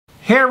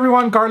Hey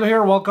everyone, Carlo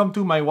here. Welcome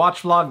to my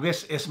watch vlog.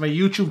 This is my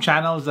YouTube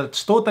channel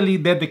that's totally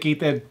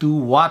dedicated to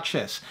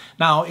watches.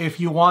 Now, if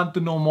you want to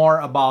know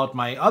more about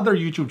my other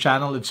YouTube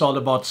channel, it's all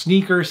about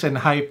sneakers and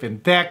hype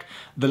and tech.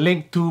 The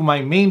link to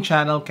my main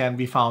channel can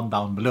be found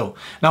down below.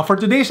 Now, for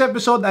today's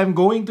episode, I'm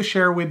going to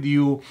share with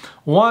you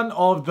one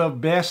of the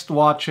best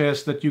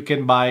watches that you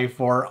can buy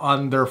for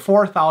under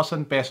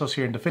 4,000 pesos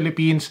here in the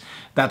Philippines.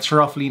 That's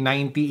roughly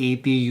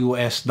 90-80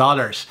 US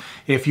dollars.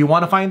 If you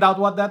want to find out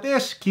what that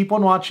is, keep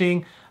on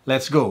watching.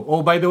 Let's go.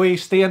 Oh, by the way,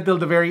 stay until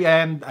the very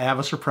end. I have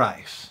a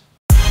surprise.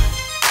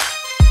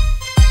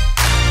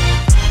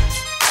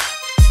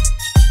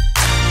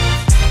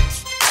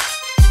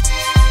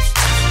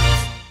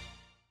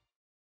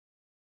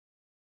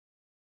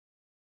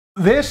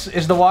 This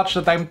is the watch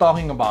that I'm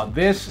talking about.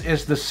 This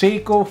is the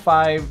Seiko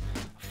 5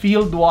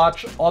 Field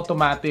Watch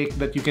Automatic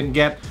that you can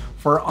get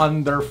for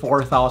under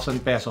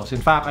 4,000 pesos.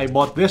 In fact, I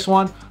bought this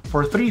one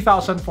for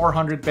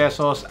 3,400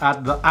 pesos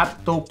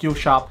at Tokyo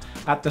shop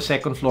at the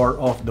second floor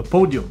of the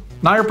Podium.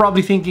 Now you're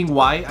probably thinking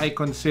why I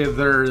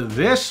consider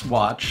this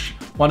watch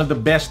one of the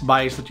best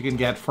buys that you can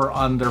get for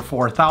under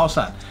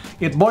 4,000.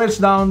 It boils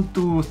down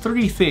to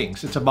three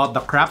things. It's about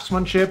the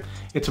craftsmanship,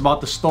 it's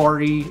about the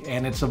story,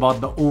 and it's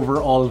about the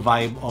overall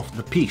vibe of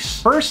the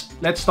piece. First,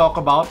 let's talk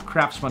about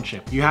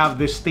craftsmanship. You have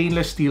this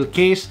stainless steel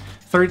case,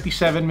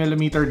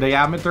 37mm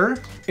diameter.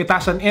 It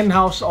has an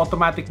in-house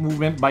automatic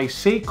movement by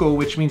Seiko,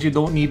 which means you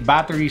don't need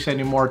batteries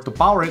anymore to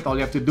power it. All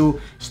you have to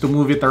do is to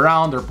move it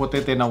around or put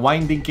it in a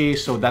winding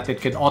case so that it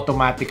can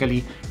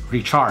automatically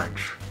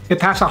recharge.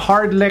 It has a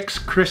hard Lex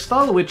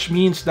crystal, which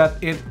means that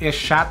it is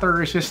shatter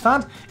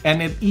resistant,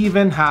 and it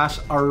even has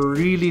a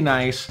really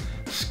nice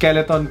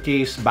skeleton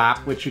case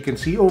back, which you can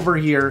see over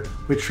here,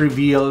 which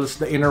reveals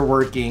the inner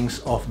workings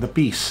of the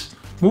piece.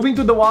 Moving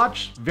to the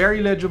watch,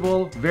 very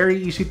legible, very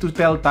easy to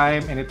tell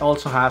time, and it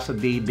also has a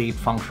day-date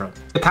function.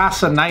 It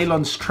has a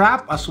nylon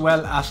strap as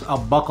well as a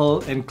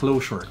buckle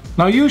enclosure.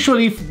 Now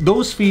usually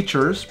those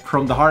features,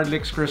 from the hard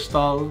Lex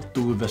crystal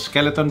to the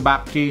skeleton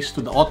back case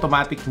to the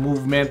automatic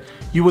movement,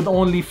 you would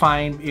only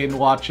find in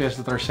watches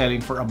that are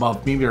selling for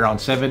above maybe around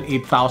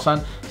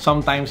 7,000-8,000,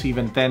 sometimes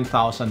even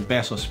 10,000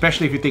 pesos,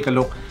 especially if you take a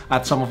look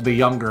at some of the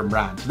younger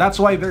brands. That's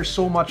why there's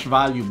so much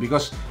value,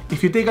 because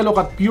if you take a look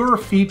at pure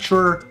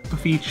feature to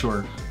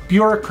feature,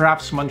 pure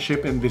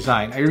craftsmanship and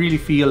design, I really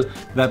feel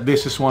that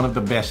this is one of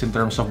the best in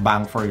terms of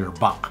bang for your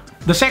buck.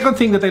 The second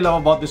thing that I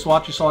love about this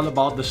watch is all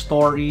about the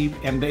story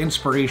and the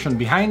inspiration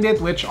behind it,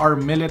 which are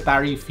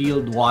military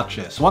field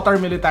watches. What are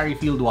military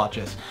field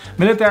watches?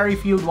 Military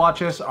field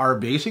watches are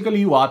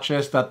basically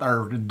watches that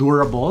are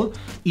durable,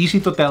 easy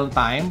to tell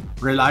time,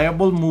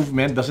 reliable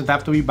movement, doesn't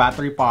have to be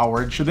battery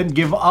powered, shouldn't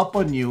give up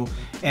on you,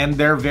 and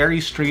they're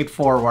very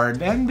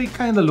straightforward and they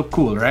kind of look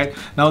cool, right?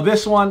 Now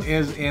this one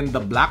is in the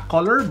black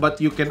color,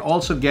 but you can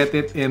also get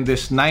it in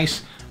this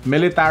nice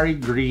military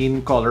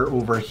green color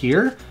over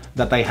here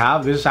that I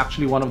have. This is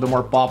actually one of the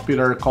more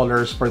popular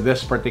colors for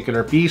this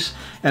particular piece,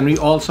 and we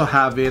also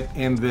have it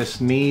in this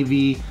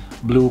navy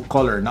blue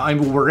color. Now, I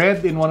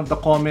read in one of the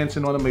comments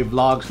in one of my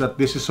vlogs that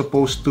this is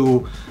supposed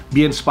to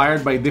be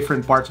inspired by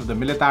different parts of the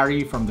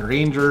military, from the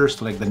Rangers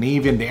to like the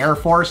Navy and the Air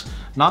Force.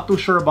 Not too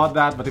sure about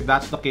that, but if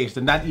that's the case,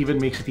 then that even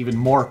makes it even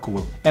more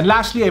cool. And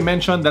lastly, I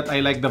mentioned that I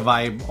like the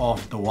vibe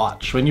of the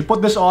watch. When you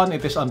put this on,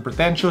 it is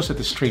unpretentious, it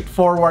is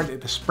straightforward,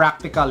 it is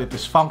practical, it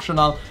is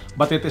functional,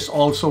 but it is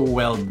also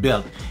well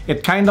built.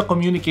 It kind of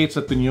communicates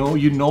that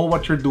you know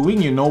what you're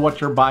doing, you know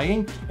what you're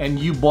buying, and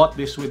you bought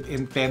this with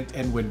intent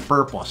and with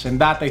purpose. And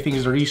that, I think,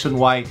 is the reason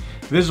why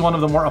this is one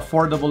of the more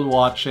affordable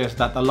watches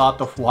that a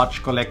lot of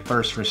watch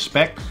collectors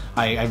respect.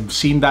 I've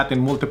seen that in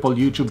multiple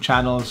YouTube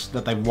channels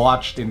that I've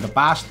watched in the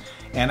past,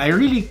 and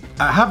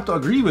I have to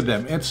agree with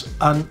them. It's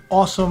an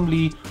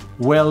awesomely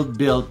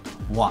well-built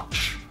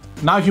watch.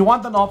 Now, if you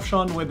want an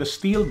option with a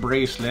steel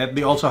bracelet,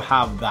 they also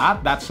have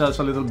that. That sells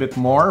a little bit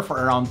more for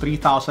around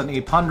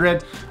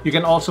 3,800. You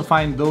can also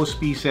find those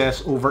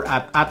pieces over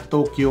at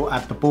Tokyo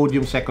at the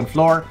Podium second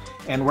floor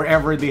and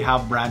wherever they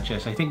have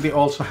branches. I think they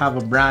also have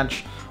a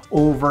branch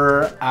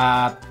over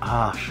at,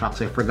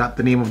 shucks, I forgot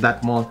the name of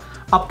that mall,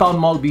 Uptown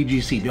Mall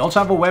BGC. They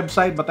also have a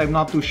website, but I'm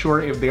not too sure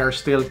if they are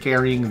still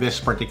carrying this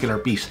particular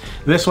piece.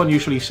 This one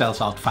usually sells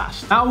out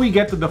fast. Now we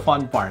get to the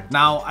fun part.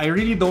 Now, I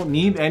really don't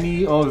need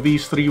any of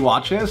these three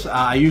watches.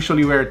 I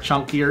usually wear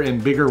chunkier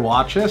and bigger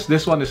watches.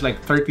 This one is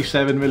like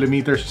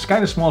 37mm. It's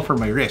kind of small for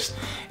my wrist.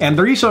 And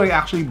the reason I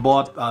actually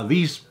bought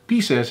these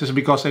pieces is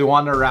because I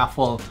want to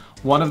raffle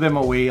one of them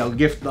away. I'll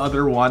gift the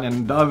other one,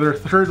 and the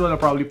third one I'll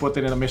probably put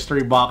it in a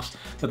mystery box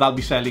that I'll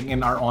be selling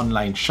in our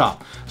online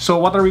shop. So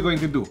what are we going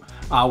to do?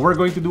 We're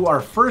going to do our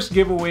first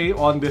giveaway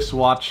on this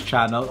watch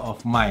channel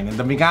of mine, and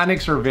the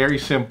mechanics are very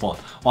simple.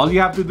 All you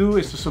have to do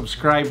is to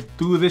subscribe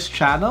to this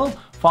channel,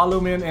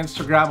 Follow me on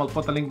Instagram. I'll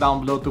put a link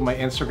down below to my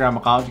Instagram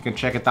account. You can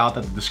check it out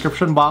at the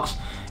description box.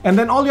 And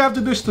then all you have to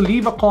do is to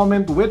leave a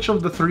comment which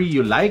of the three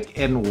you like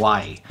and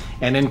why.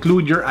 And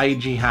include your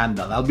IG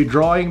handle. I'll be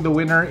drawing the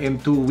winner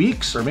in 2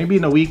 weeks or maybe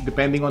in a week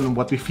depending on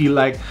what we feel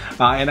like.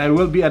 And I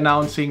will be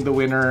announcing the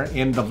winner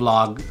in the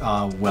vlog,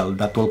 well,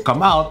 that will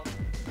come out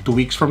 2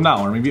 weeks from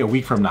now, or maybe a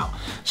week from now.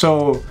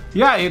 So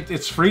yeah,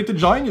 it's free to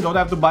join. You don't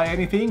have to buy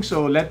anything.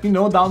 So let me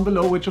know down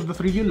below which of the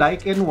 3 you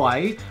like and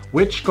why,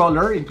 which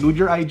color, include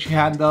your IG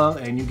handle,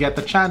 and you get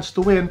the chance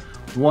to win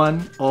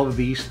one of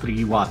these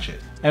 3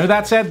 watches. And with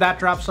that said,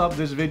 that wraps up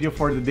this video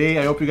for today.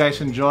 I hope you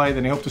guys enjoyed,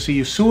 and I hope to see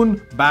you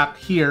soon back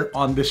here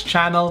on this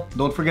channel.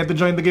 Don't forget to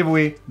join the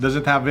giveaway.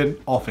 Doesn't happen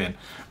often.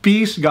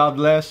 Peace, God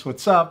bless.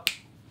 What's up?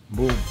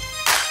 Boom.